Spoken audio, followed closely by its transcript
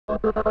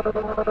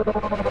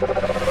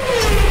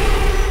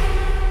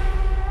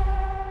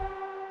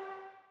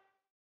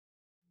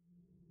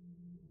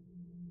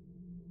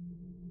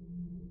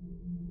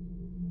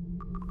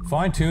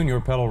Fine-tune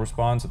your pedal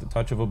response at the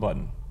touch of a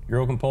button.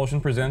 EUROCOMPULSION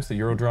presents the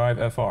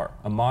EURODrive FR,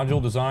 a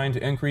module designed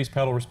to increase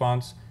pedal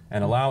response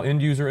and allow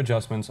end-user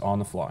adjustments on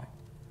the fly.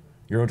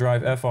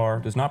 EURODrive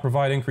FR does not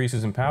provide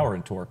increases in power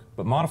and torque,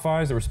 but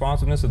modifies the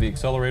responsiveness of the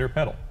accelerator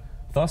pedal,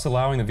 thus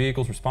allowing the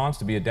vehicle's response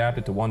to be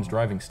adapted to one's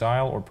driving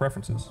style or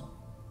preferences.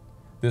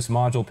 This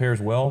module pairs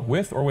well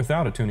with or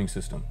without a tuning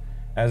system,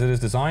 as it is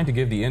designed to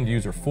give the end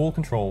user full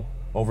control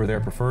over their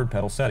preferred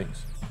pedal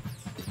settings.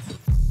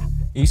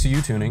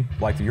 ECU tuning,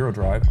 like the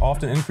EURODrive,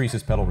 often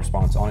increases pedal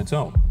response on its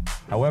own.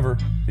 However,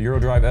 the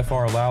EURODrive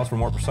FR allows for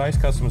more precise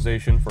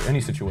customization for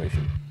any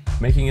situation,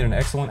 making it an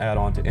excellent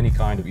add-on to any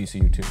kind of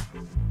ECU tune.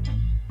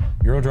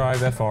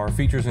 EURODrive FR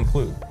features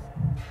include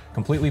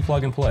completely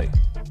plug-and-play,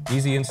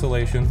 easy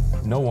installation,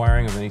 no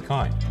wiring of any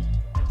kind,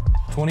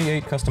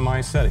 28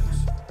 customized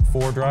settings,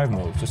 4 drive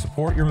modes to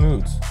support your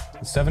moods,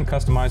 and 7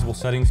 customizable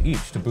settings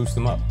each to boost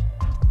them up,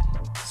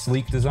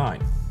 sleek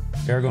design,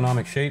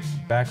 ergonomic shape,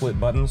 backlit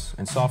buttons,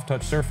 and soft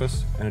touch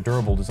surface, and a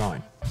durable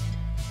design.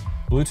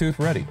 Bluetooth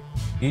ready.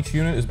 Each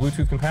unit is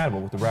Bluetooth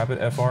compatible with the Rapid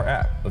FR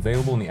app,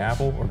 available in the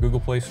Apple or Google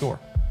Play Store.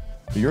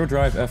 The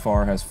EURODrive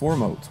FR has 4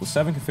 modes with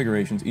 7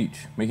 configurations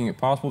each, making it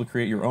possible to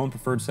create your own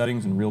preferred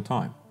settings in real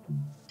time.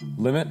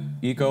 Limit,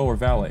 Eco, or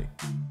Valet.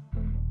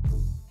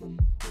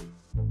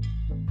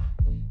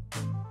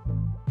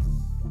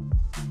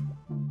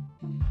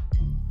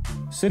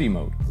 City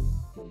mode.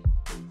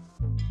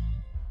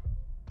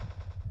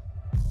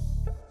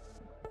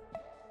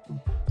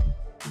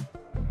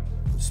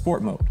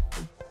 Sport mode.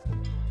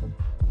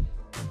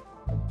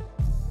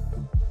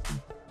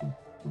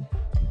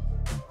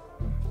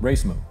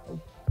 Race mode.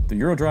 The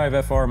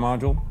EURODrive FR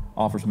module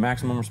offers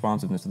maximum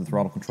responsiveness to the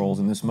throttle controls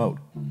in this mode.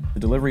 The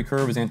delivery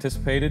curve is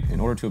anticipated in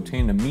order to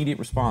obtain an immediate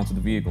response of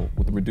the vehicle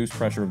with the reduced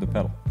pressure of the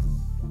pedal.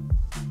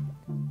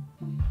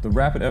 The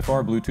Rapid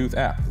FR Bluetooth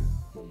app.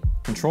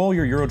 Control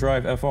your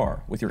EURODrive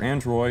FR with your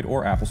Android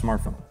or Apple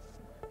smartphone.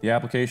 The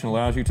application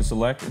allows you to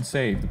select and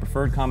save the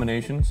preferred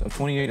combinations of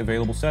 28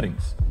 available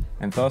settings,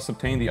 and thus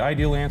obtain the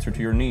ideal answer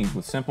to your needs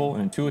with simple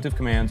and intuitive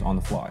commands on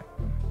the fly.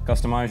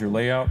 Customize your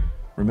layout,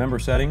 remember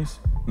settings,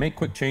 make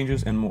quick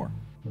changes, and more.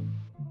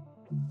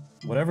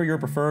 Whatever your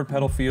preferred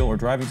pedal feel or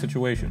driving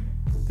situation,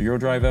 the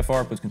EURODrive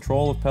FR puts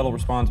control of pedal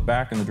response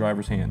back in the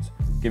driver's hands,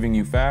 giving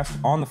you fast,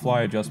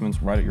 on-the-fly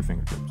adjustments right at your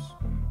fingertips.